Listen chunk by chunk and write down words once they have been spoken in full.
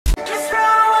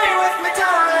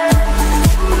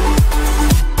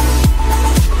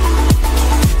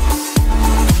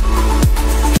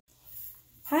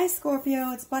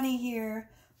Scorpio, it's Bunny here.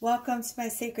 Welcome to my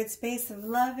sacred space of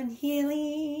love and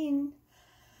healing.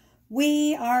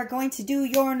 We are going to do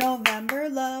your November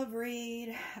love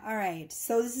read. All right,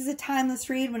 so this is a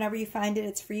timeless read. Whenever you find it,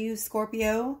 it's for you,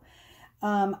 Scorpio.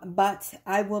 But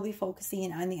I will be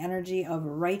focusing on the energy of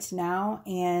right now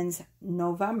and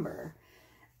November.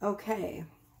 Okay.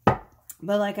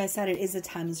 But like I said, it is a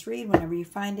timeless read. Whenever you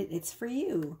find it, it's for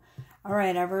you. All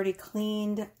right, I've already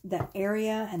cleaned the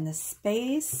area and the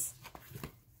space.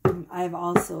 I've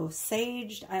also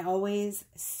saged. I always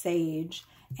sage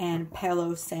and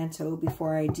Palo Santo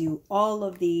before I do all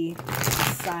of the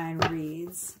sign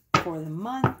reads for the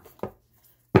month.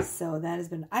 So that has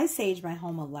been, I sage my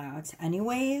home a lot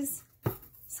anyways.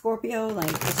 Scorpio,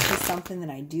 like it's just something that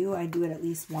I do. I do it at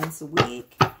least once a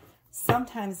week.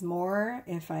 Sometimes more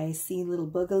if I see little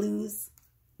boogaloos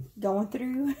going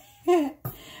through.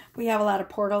 We have a lot of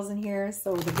portals in here,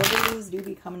 so the boogaloos do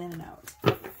be coming in and out.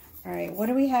 All right, what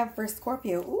do we have for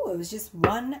Scorpio? Ooh, it was just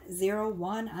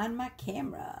 101 on my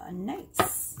camera.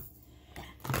 Nice.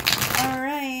 All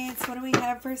right, so what do we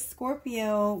have for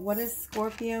Scorpio? What does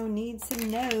Scorpio need to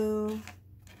know?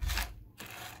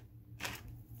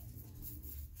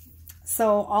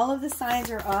 So all of the signs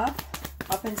are up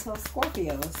until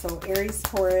Scorpio. So Aries,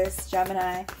 Taurus,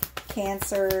 Gemini,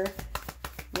 Cancer,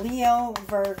 Leo,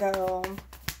 Virgo,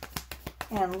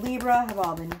 and Libra have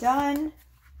all been done.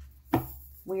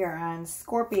 We are on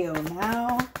Scorpio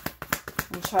now. I'm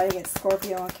going to try to get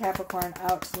Scorpio and Capricorn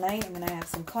out tonight, and then I have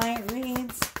some client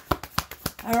reads.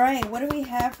 All right, what do we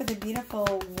have for the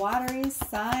beautiful watery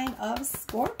sign of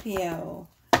Scorpio?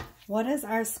 What does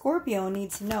our Scorpio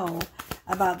need to know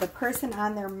about the person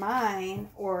on their mind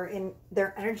or in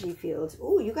their energy fields?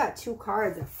 Ooh, you got two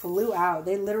cards that flew out.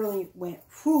 They literally went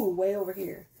way over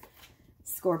here.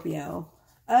 Scorpio.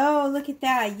 Oh, look at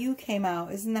that. You came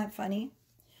out. Isn't that funny?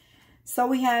 So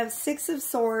we have Six of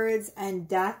Swords and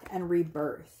Death and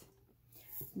Rebirth.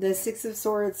 The Six of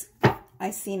Swords,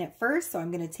 I seen it first, so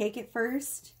I'm going to take it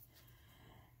first.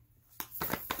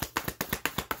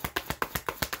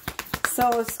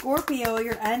 So Scorpio,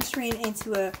 you're entering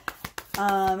into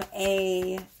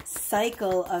a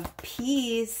cycle of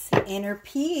peace, inner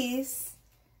peace,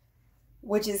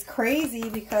 which is crazy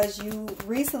because you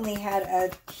recently had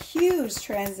a huge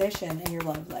transition in your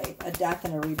love life, a death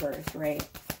and a rebirth, right?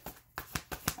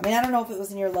 I mean, I don't know if it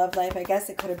was in your love life. I guess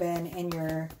it could have been in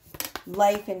your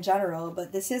life in general,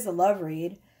 but this is a love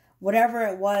read. Whatever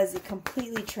it was, it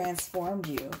completely transformed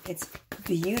you. It's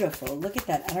beautiful. Look at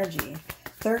that energy.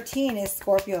 13 is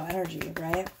Scorpio energy,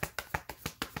 right?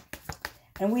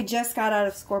 And we just got out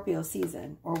of Scorpio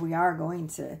season, or we are going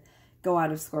to go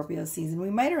out of Scorpio season.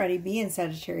 We might already be in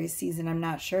Sagittarius season. I'm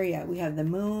not sure yet. We have the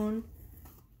moon.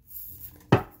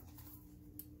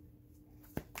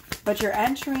 But you're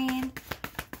entering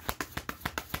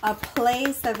a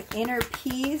place of inner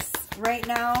peace right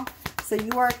now. So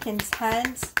you are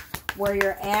content where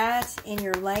you're at in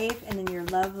your life and in your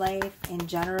love life in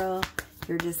general.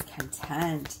 You're just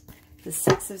content. The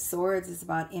Six of Swords is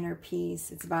about inner peace.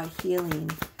 It's about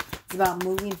healing. It's about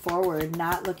moving forward,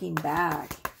 not looking back.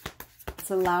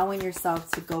 It's allowing yourself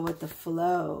to go with the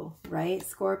flow, right,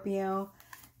 Scorpio?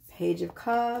 Page of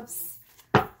Cups.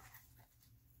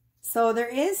 So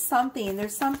there's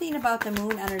something about the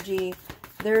moon energy.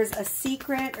 There's a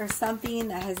secret or something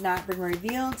that has not been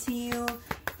revealed to you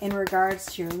in regards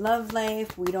to your love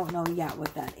life. We don't know yet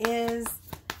what that is,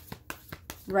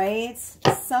 right?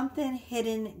 Something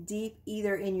hidden deep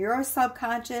either in your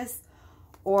subconscious,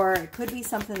 or it could be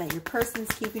something that your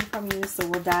person's keeping from you. So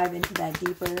we'll dive into that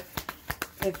deeper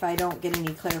if I don't get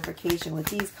any clarification with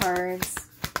these cards.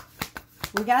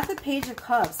 We got the Page of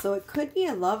Cups, so it could be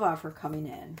a love offer coming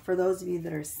in for those of you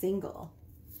that are single.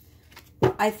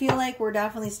 I feel like we're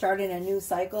definitely starting a new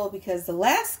cycle because the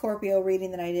last Scorpio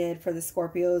reading that I did for the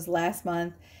Scorpios last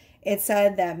month, it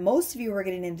said that most of you were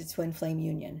getting into twin flame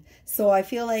union. So I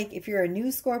feel like if you're a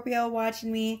new Scorpio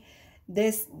watching me,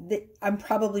 I'm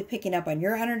probably picking up on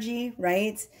your energy,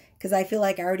 right? Because I feel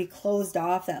like I already closed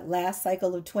off that last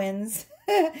cycle of twins.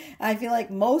 I feel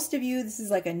like most of you, this is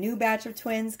like a new batch of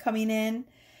twins coming in.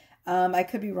 I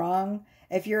could be wrong.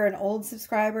 If you're an old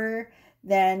subscriber,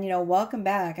 then, you know, welcome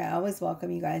back. I always welcome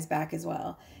you guys back as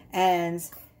well. And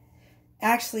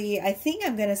actually, I think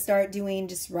I'm going to start doing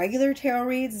just regular tarot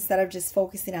reads instead of just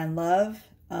focusing on love.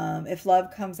 If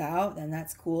love comes out, then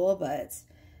that's cool. But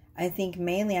I think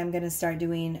mainly I'm going to start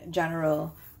doing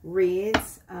general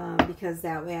reads because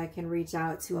that way I can reach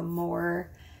out to a more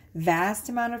vast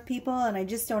amount of people. And I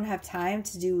just don't have time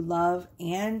to do love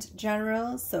and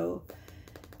general. So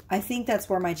I think that's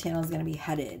where my channel is going to be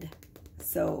headed.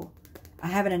 So I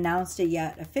haven't announced it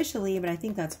yet officially, but I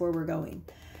think that's where we're going.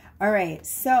 All right,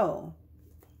 so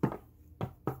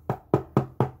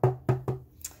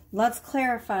let's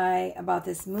clarify about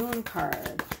this moon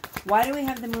card. Why do we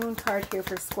have the moon card here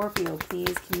for Scorpio,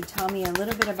 please? Can you tell me a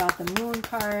little bit about the moon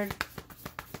card?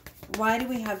 Why do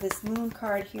we have this moon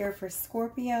card here for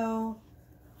Scorpio?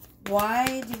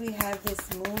 Why do we have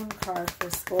this moon card for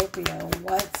Scorpio?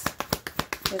 What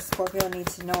does Scorpio need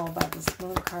to know about this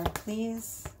moon card,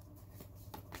 please?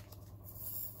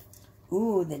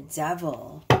 Ooh, the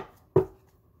devil.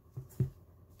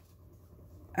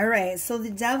 All right, so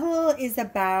the devil is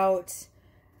about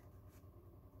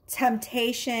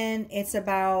temptation. It's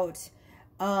about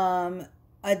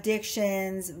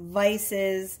addictions,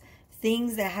 vices,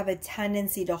 things that have a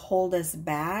tendency to hold us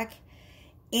back.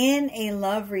 In a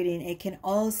love reading, it can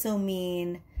also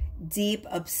mean deep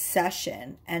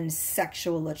obsession and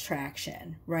sexual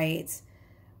attraction, right?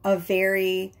 A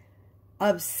very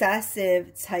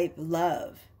obsessive type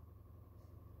love.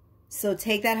 So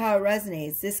take that how it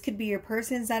resonates. This could be your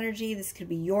person's energy. This could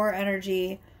be your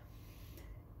energy.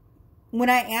 When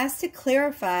I asked to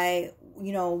clarify,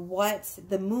 you know, what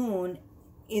the moon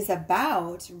is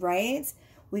about, right?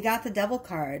 We got the devil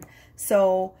card.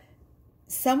 So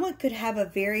someone could have a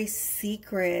very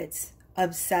secret,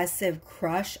 obsessive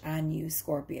crush on you,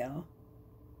 Scorpio.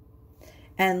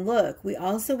 And look, we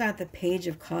also got the Page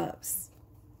of Cups.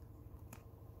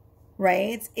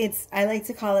 Right? I like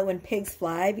to call it when pigs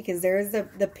fly, because there's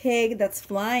the pig that's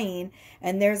flying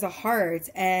and there's a heart.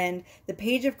 And the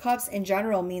Page of Cups in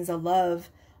general means a love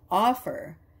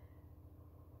offer.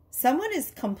 Someone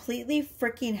is completely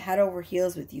freaking head over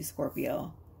heels with you,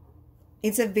 Scorpio.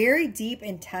 It's a very deep,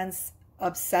 intense,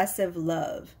 obsessive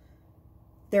love.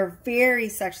 They're very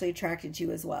sexually attracted to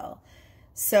you as well.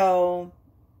 So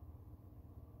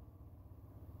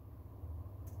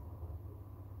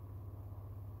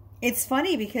it's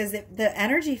funny because the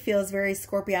energy feels very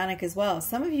Scorpionic as well.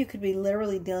 Some of you could be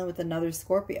literally dealing with another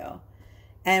Scorpio.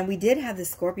 And we did have the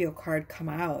Scorpio card come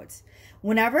out.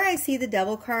 Whenever I see the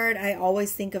devil card, I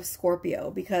always think of Scorpio,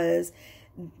 because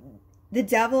the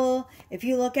devil, if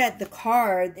you look at the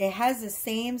card, it has the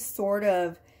same sort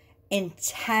of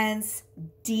intense,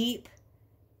 deep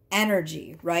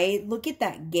energy, right? Look at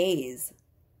that gaze.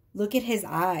 Look at his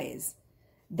eyes.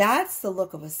 That's the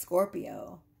look of a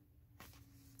Scorpio.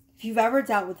 If you've ever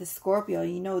dealt with a Scorpio,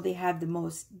 you know they have the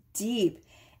most deep,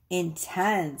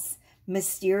 intense,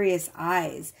 mysterious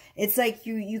eyes. It's like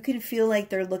you can feel like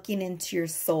they're looking into your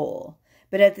soul,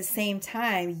 but at the same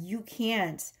time, you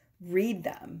can't read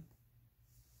them.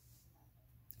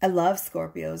 I love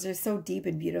Scorpios. They're so deep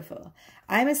and beautiful.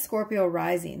 I'm a Scorpio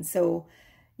rising, so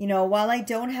you know, while I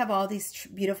don't have all these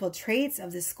beautiful traits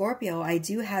of the Scorpio, I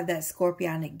do have that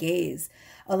Scorpionic gaze.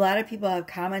 A lot of people have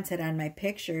commented on my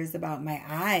pictures about my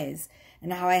eyes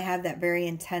and how I have that very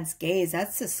intense gaze.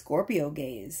 That's the Scorpio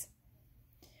gaze.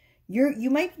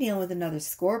 You might be dealing with another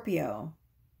Scorpio.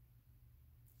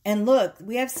 And look,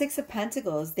 we have Six of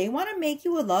Pentacles. They want to make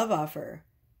you a love offer.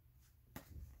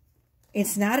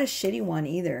 It's not a shitty one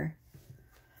either.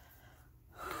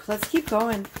 Let's keep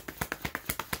going.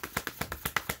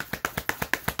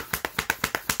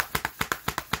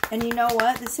 And you know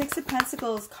what? The Six of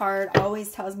Pentacles card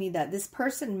always tells me that this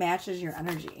person matches your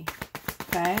energy.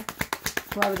 Okay?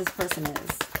 Whoever this person is.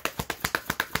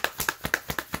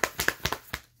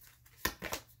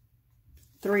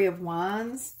 Three of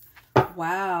Wands.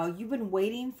 Wow. You've been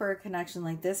waiting for a connection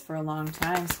like this for a long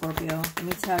time, Scorpio. Let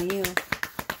me tell you.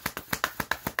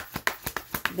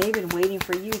 They've been waiting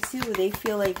for you too. They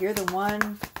feel like you're the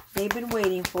one they've been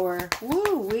waiting for.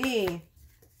 Woo-wee.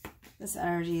 This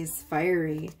energy is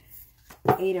fiery.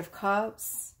 Eight of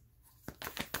Cups.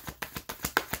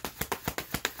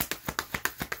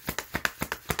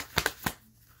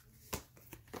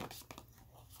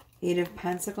 Eight of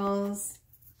Pentacles.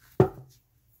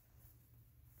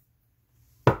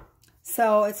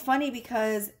 So it's funny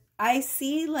because I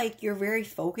see like you're very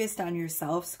focused on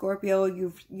yourself,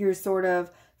 Scorpio. You're sort of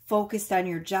focused on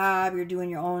your job. You're doing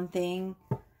your own thing.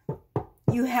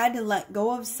 You had to let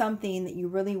go of something that you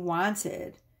really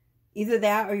wanted. Either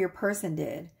that or your person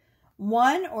did.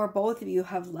 One or both of you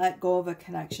have let go of a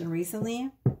connection recently.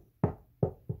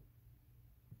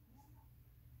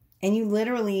 And you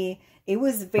literally, it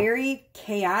was very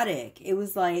chaotic. It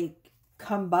was like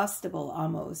combustible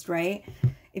almost, right?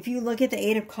 If you look at the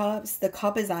Eight of Cups, the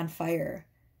cup is on fire.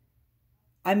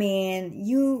 I mean,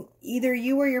 either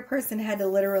you or your person had to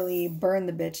literally burn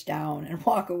the bitch down and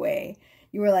walk away.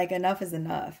 You were like, enough is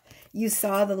enough. You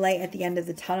saw the light at the end of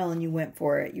the tunnel and you went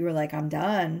for it. You were like, I'm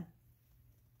done.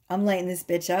 I'm lighting this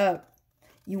bitch up.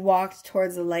 You walked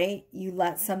towards the light. You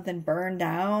let something burn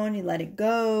down. You let it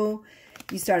go.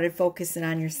 You started focusing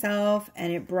on yourself,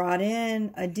 and it brought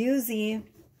in a doozy.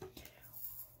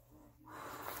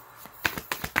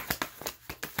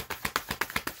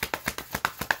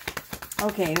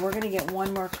 Okay, we're going to get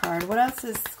one more card. What else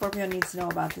does Scorpio need to know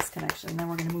about this connection? Then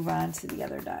we're going to move on to the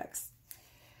other decks.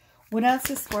 What else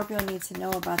does Scorpio need to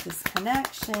know about this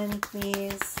connection,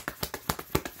 please?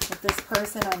 With this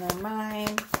person on their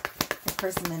mind, the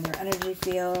person in their energy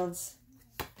fields.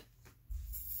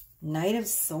 Knight of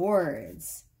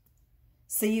Swords.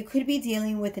 So you could be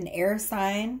dealing with an air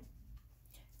sign.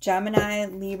 Gemini,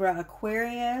 Libra,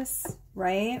 Aquarius,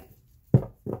 right?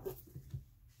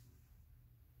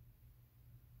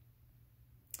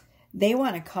 They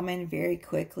want to come in very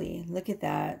quickly. Look at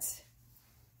that.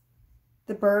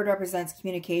 The bird represents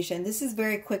communication. This is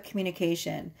very quick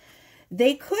communication.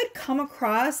 They could come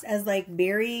across as like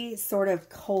very sort of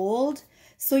cold.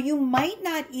 So you might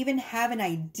not even have an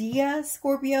idea,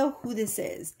 Scorpio, who this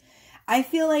is. I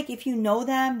feel like if you know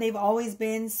them, they've always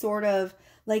been sort of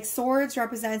like swords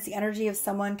represents the energy of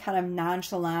someone kind of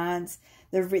nonchalant.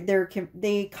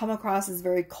 They come across as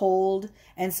very cold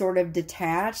and sort of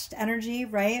detached energy,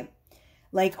 right?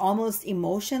 Like almost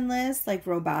emotionless, like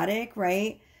robotic,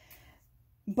 right?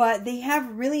 But they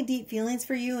have really deep feelings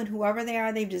for you, and whoever they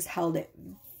are, they've just held it.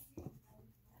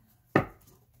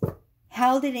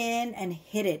 Held it in and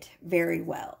hid it very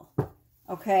well.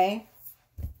 Okay?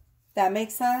 That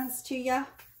makes sense to ya?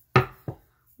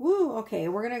 Woo, okay,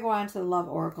 we're going to go on to the Love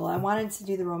Oracle. I wanted to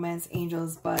do the Romance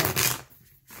Angels, but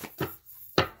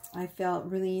I felt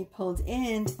really pulled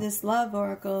into this Love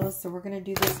Oracle, so we're going to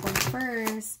do this one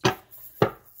first.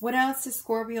 What else does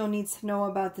Scorpio need to know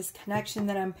about this connection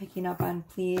that I'm picking up on,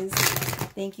 please?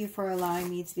 Thank you for allowing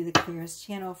me to be the clearest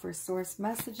channel for source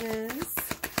messages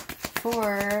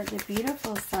for the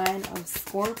beautiful sign of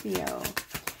Scorpio.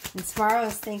 And tomorrow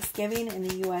is Thanksgiving in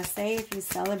the USA. If you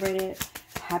celebrate it,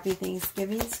 happy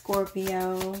Thanksgiving,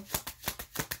 Scorpio.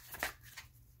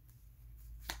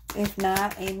 If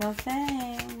not, ain't no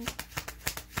thing.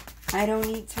 I don't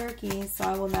eat turkey, so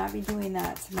I will not be doing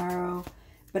that tomorrow.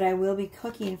 But I will be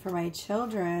cooking for my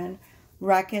children.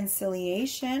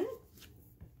 Reconciliation.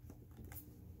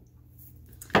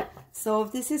 So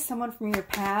if this is someone from your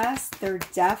past, they're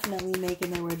definitely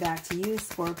making their way back to you,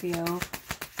 Scorpio.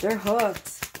 They're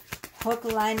hooked. Hook,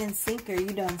 line, and sinker. You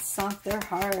done sunk their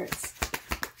hearts.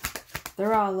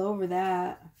 They're all over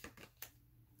that.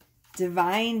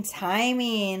 Divine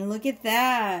timing. Look at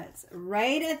that.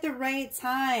 Right at the right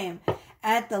time.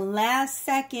 At the last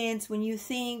second when you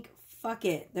think, fuck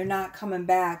it, they're not coming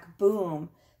back. Boom.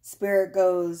 Spirit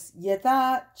goes, you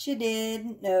thought you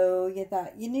didn't know. You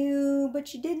thought you knew,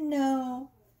 but you didn't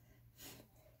know.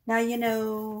 Now you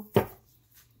know.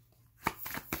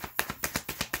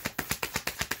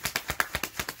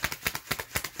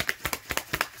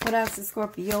 What else does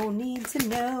Scorpio need to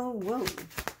know? Whoa.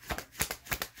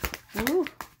 Woo.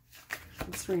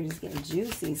 This read is getting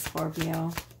juicy,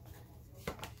 Scorpio.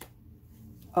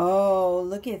 Oh,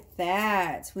 look at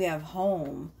that. We have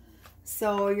home.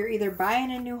 So you're either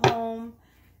buying a new home.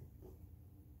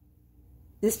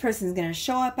 This person's going to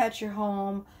show up at your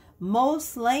home.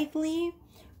 Most likely,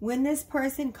 when this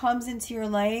person comes into your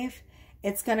life,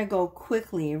 it's going to go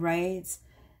quickly, right?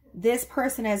 This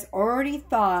person has already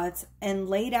thought and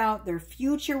laid out their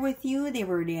future with you. They've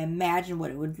already imagined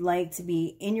what it would like to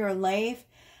be in your life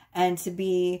and to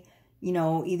be, you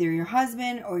know, either your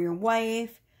husband or your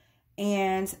wife.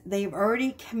 And they've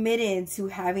already committed to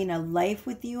having a life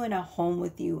with you and a home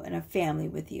with you and a family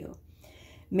with you.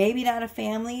 Maybe not a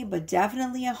family, but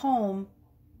definitely a home.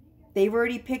 They've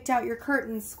already picked out your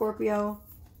curtains, Scorpio.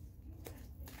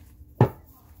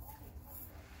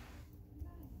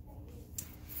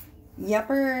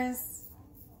 Yuppers.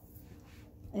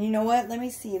 And you know what? Let me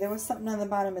see. There was something on the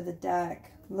bottom of the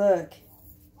deck. Look.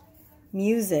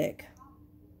 Music.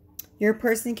 Your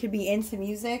person could be into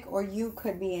music, or you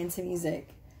could be into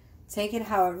music. Take it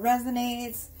how it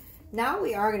resonates. Now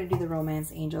we are going to do the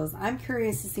Romance Angels. I'm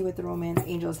curious to see what the Romance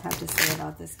Angels have to say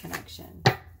about this connection.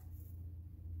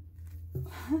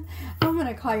 I'm going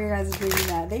to call your guys reading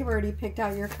that. They've already picked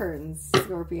out your curtains,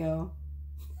 Scorpio.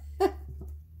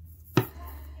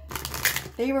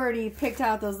 They've already picked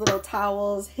out those little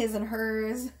towels, his and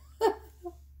hers.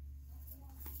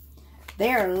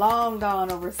 They are long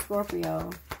gone over Scorpio.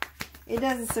 It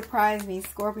doesn't surprise me,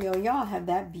 Scorpio. Y'all have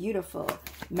that beautiful,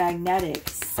 magnetic,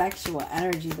 sexual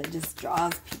energy that just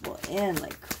draws people in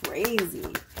like crazy.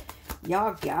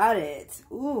 Y'all got it.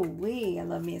 Ooh, wee. I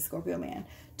love me a Scorpio man.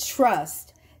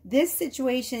 Trust. This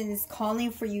situation is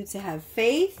calling for you to have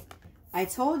faith. I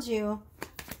told you.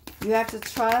 You have to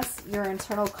trust your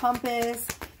internal compass.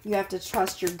 You have to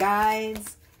trust your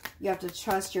guides. You have to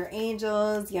trust your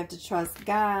angels. You have to trust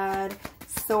God,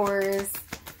 Source,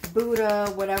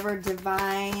 Buddha, whatever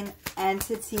divine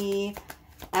entity,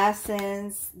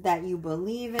 essence that you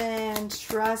believe in.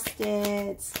 Trust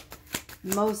it.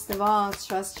 Most of all,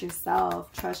 trust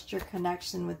yourself. Trust your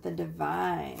connection with the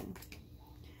divine.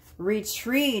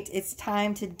 Retreat. It's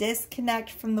time to disconnect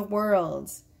from the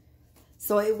world.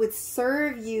 So it would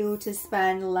serve you to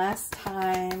spend less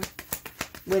time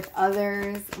with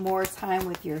others, more time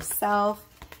with yourself.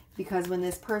 Because when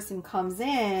this person comes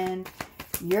in,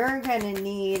 you're going to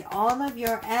need all of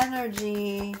your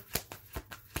energy.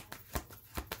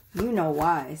 You know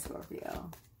why,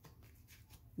 Scorpio.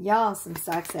 Y'all some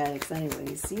sex addicts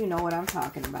anyways, so you know what I'm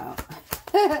talking about.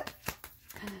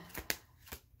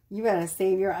 You better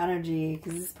save your energy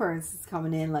because this person's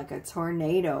coming in like a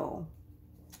tornado.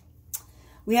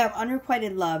 We have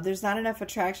unrequited love. There's not enough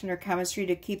attraction or chemistry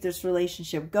to keep this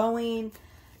relationship going.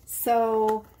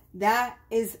 So that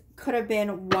could have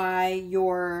been why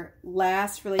your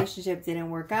last relationship didn't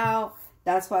work out.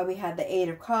 That's why we had the 8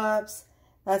 of Cups.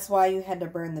 That's why you had to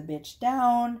burn the bitch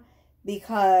down.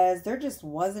 Because there just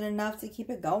wasn't enough to keep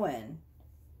it going.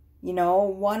 You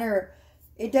know,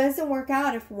 it doesn't work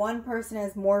out if one person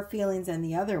has more feelings than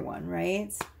the other one,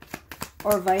 right?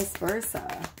 Or vice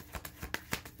versa.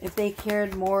 If they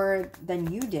cared more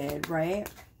than you did, right?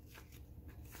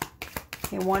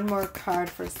 Okay, one more card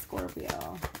for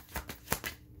Scorpio.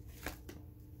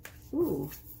 Ooh.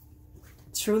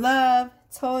 True love.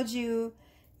 Told you.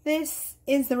 This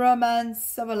is the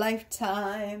romance of a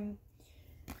lifetime.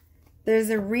 There's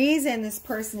a reason this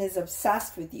person is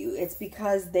obsessed with you. It's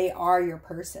because they are your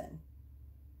person.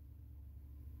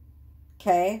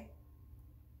 Okay?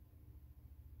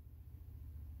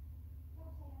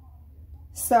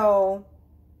 So,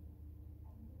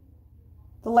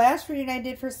 the last reading I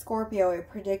did for Scorpio, it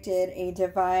predicted a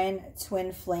divine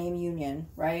twin flame union,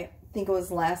 right? I think it was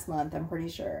last month, I'm pretty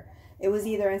sure. It was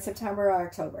either in September or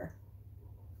October.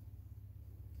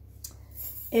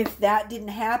 If that didn't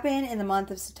happen in the month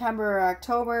of September or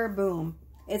October, boom,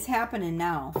 it's happening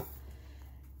now.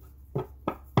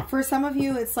 For some of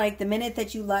you, it's like the minute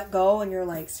that you let go and you're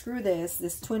like, screw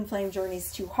this twin flame journey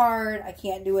is too hard, I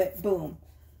can't do it, boom.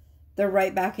 They're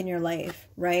right back in your life,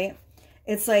 right?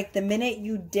 It's like the minute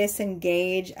you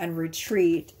disengage and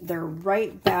retreat, they're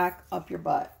right back up your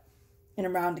butt and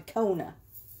around the corner.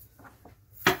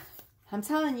 I'm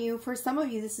telling you, for some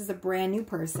of you, this is a brand new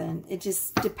person. It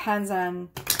just depends on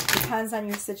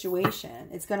your situation.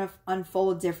 It's going to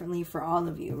unfold differently for all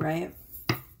of you, right?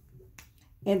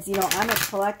 It's, you know, I'm a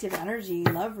collective energy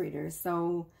love reader,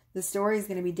 so the story is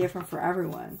going to be different for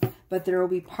everyone. But there will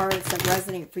be parts that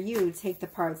resonate for you. Take the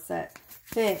parts that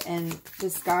fit and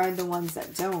discard the ones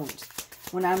that don't.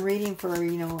 When I'm reading for,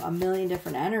 you know, a million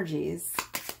different energies.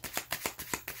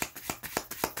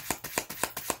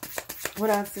 What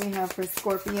else do we have for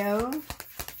Scorpio?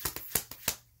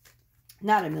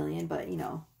 Not a million, but, you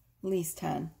know, at least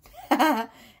 10.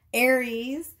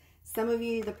 Aries. Some of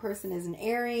you, the person is an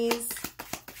Aries.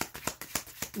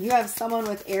 You have someone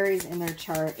with Aries in their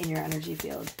chart in your energy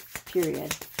field.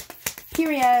 Period.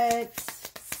 Period.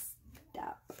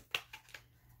 Stop.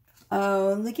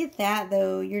 Oh, look at that,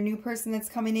 though. Your new person that's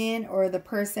coming in, or the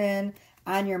person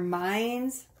on your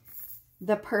mind,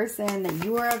 the person that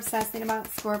you are obsessing about,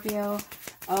 Scorpio.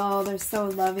 Oh, they're so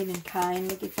loving and kind.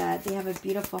 Look at that. They have a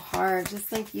beautiful heart,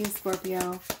 just like you,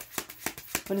 Scorpio.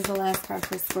 What is the last card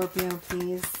for Scorpio,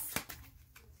 please?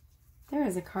 There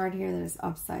is a card here that is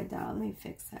upside down. Let me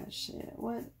fix that shit.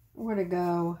 Where to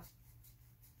go?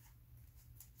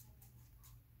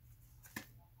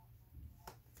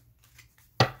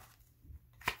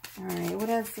 Alright, what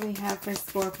else do we have for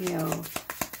Scorpio?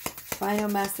 Final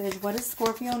message. What does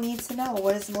Scorpio need to know?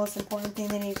 What is the most important thing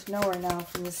they need to know right now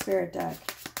from the spirit deck?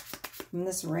 From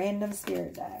this random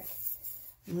spirit deck.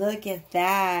 Look at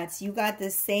that. You got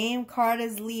the same card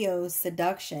as Leo,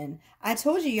 seduction. I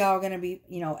told you y'all going to be,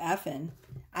 you know, effing.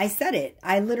 I said it.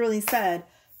 I literally said,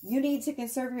 you need to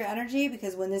conserve your energy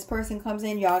because when this person comes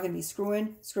in, y'all going to be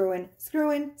screwing, screwing,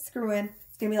 screwing, screwing.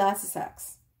 It's going to be lots of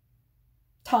sex.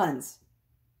 Tons.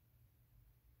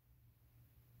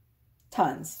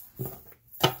 Tons.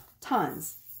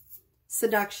 Tons.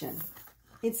 Seduction.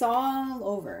 It's all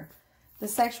over. The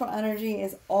sexual energy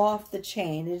is off the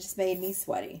chain. It just made me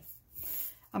sweaty.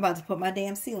 I'm about to put my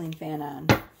damn ceiling fan on.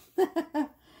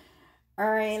 All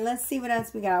right, let's see what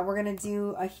else we got. We're going to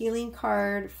do a healing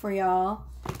card for y'all.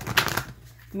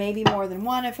 Maybe more than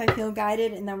one if I feel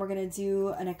guided. And then we're going to do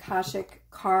an Akashic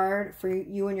card for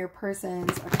you and your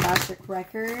person's Akashic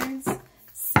records.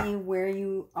 see where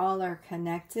you all are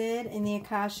connected in the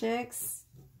Akashics.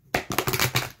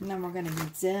 And then we're going to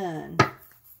be done.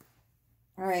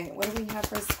 All right, what do we have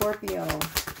for Scorpio?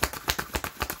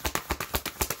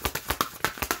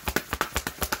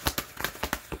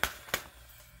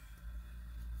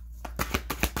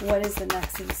 What is the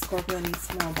next thing Scorpio needs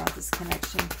to know about this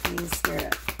connection, please,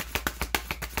 Spirit?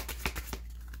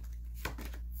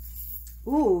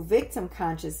 Ooh, victim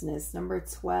consciousness, number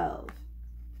 12.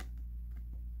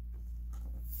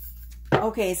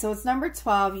 Okay, so it's number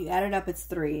 12. You add it up, it's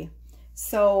 3.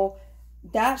 So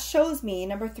that shows me,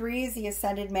 number 3 is the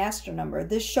Ascended Master number.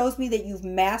 This shows me that you've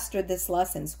mastered this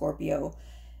lesson, Scorpio.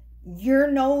 You're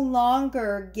no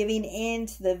longer giving in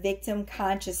to the victim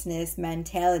consciousness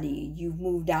mentality. You've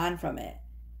moved on from it.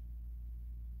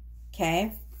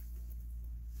 Okay?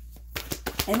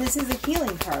 And this is a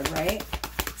healing card, right?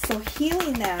 So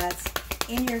healing that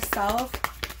in yourself,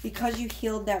 because you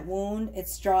healed that wound,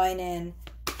 it's drawing in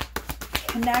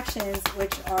connections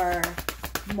which are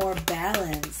more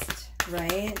balanced,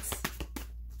 right?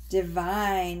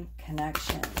 Divine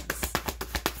connections.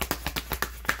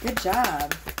 Good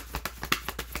job.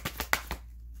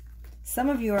 Some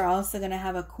of you are also going to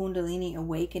have a Kundalini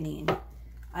awakening.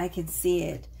 I can see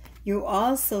it. You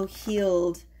also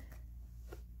healed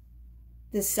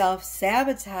the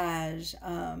self-sabotage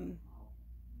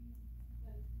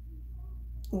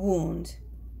wound.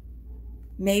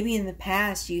 Maybe in the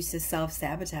past you used to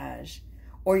self-sabotage,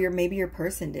 or maybe your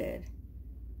person did.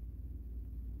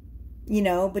 You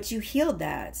know, but you healed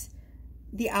that.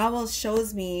 The owl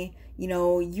shows me, you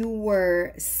know, you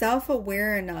were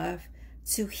self-aware enough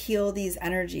to heal these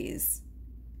energies.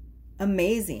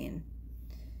 Amazing.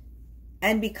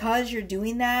 And because you're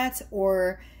doing that,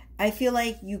 or I feel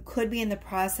like you could be in the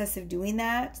process of doing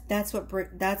that, that's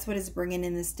what is bringing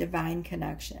in this divine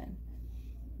connection.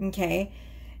 Okay?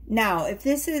 Now, if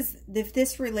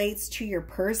this relates to your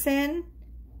person,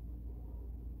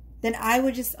 then I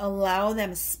would just allow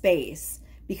them space.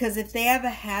 Because if they have a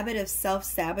habit of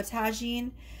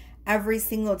self-sabotaging every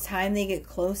single time they get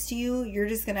close to you, you're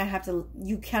just going to have to,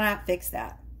 you cannot fix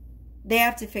that. They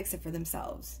have to fix it for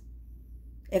themselves.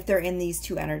 If they're in these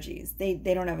two energies, they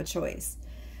don't have a choice.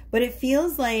 But it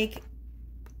feels like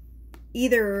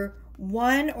either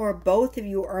one or both of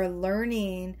you are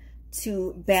learning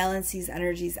to balance these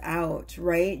energies out,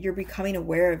 right? You're becoming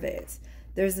aware of it.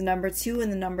 There's the number 2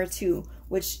 and the number 2,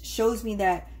 which shows me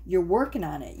that you're working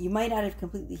on it. You might not have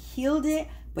completely healed it,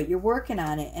 but you're working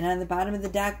on it. And on the bottom of the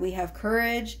deck, we have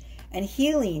courage and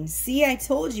healing. See, I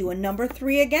told you, a number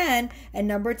 3 again and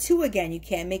number 2 again. You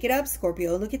can't make it up,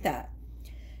 Scorpio. Look at that.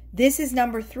 This is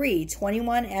number 3.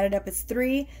 21 added up is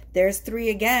 3. There's 3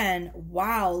 again.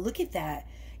 Wow, look at that.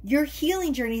 Your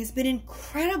healing journey has been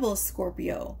incredible,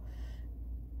 Scorpio.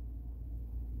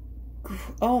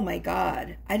 Oh my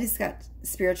God. I just got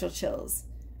spiritual chills.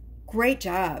 Great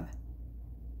job.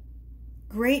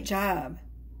 Great job.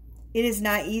 It is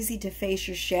not easy to face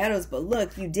your shadows, but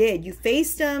look, you did. You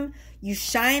faced them. You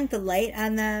shined the light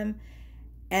on them.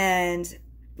 And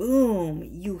boom,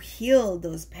 you healed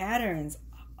those patterns.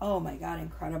 Oh my God,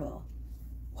 incredible.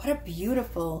 What a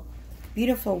beautiful,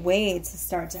 beautiful way to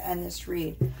start to end this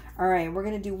read. All right, we're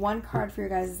going to do one card for your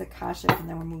guys' Akashic, and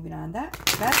then we're moving on.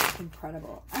 That's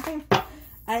incredible.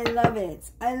 I love it.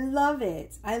 I love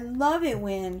it. I love it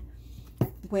when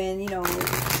you know,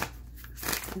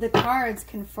 the cards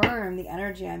confirm the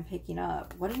energy I'm picking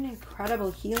up. What an incredible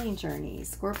healing journey,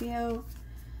 Scorpio.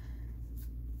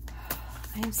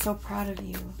 I am so proud of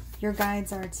you. Your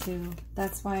guides are too.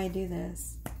 That's why I do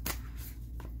this.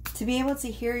 To be able to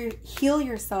heal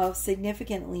yourself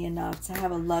significantly enough to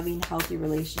have a loving, healthy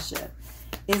relationship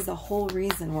is the whole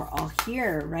reason we're all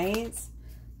here, right?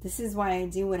 This is why I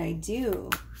do what I do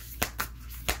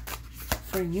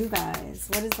for you guys.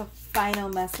 What is the final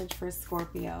message for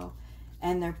Scorpio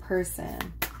and their person?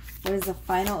 What is the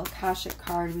final Akashic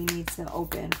card we need to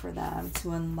open for them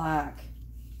to unlock?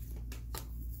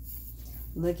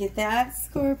 Look at that,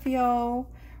 Scorpio.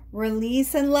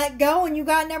 Release and let go. And you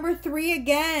got number 3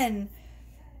 again.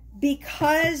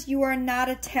 Because you are not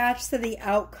attached to the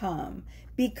outcome.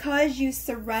 Because you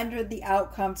surrendered the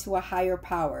outcome to a higher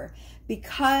power.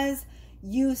 Because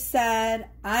you said,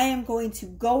 I am going to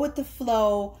go with the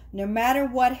flow. No matter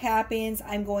what happens,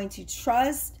 I'm going to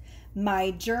trust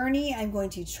my journey. I'm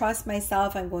going to trust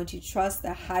myself. I'm going to trust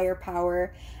the higher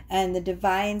power and the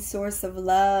divine source of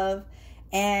love.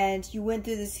 And you went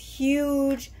through this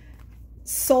huge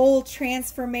soul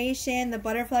transformation. The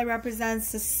butterfly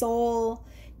represents the soul.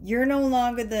 You're no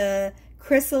longer the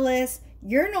chrysalis.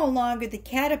 You're no longer the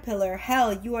caterpillar.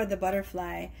 Hell, you are the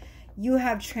butterfly. You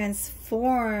have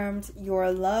transformed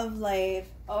your love life.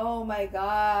 Oh my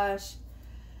gosh.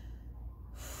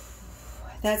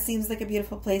 That seems like a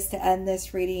beautiful place to end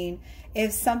this reading.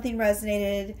 If something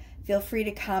resonated, feel free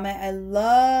to comment. I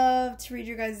love to read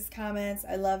your guys' comments.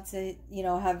 I love to, you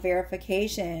know, have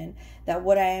verification that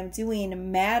what I am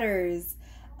doing matters.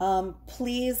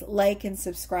 Please like and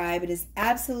subscribe. It is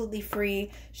absolutely free.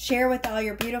 Share with all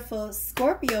your beautiful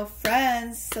Scorpio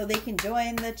friends so they can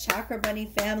join the Chakra Bunny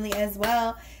family as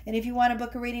well. And if you want to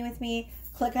book a reading with me,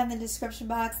 click on the description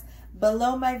box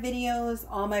below my videos.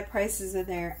 All my prices are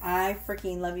there. I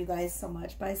freaking love you guys so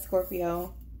much. Bye,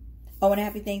 Scorpio. Oh, and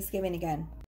happy Thanksgiving again.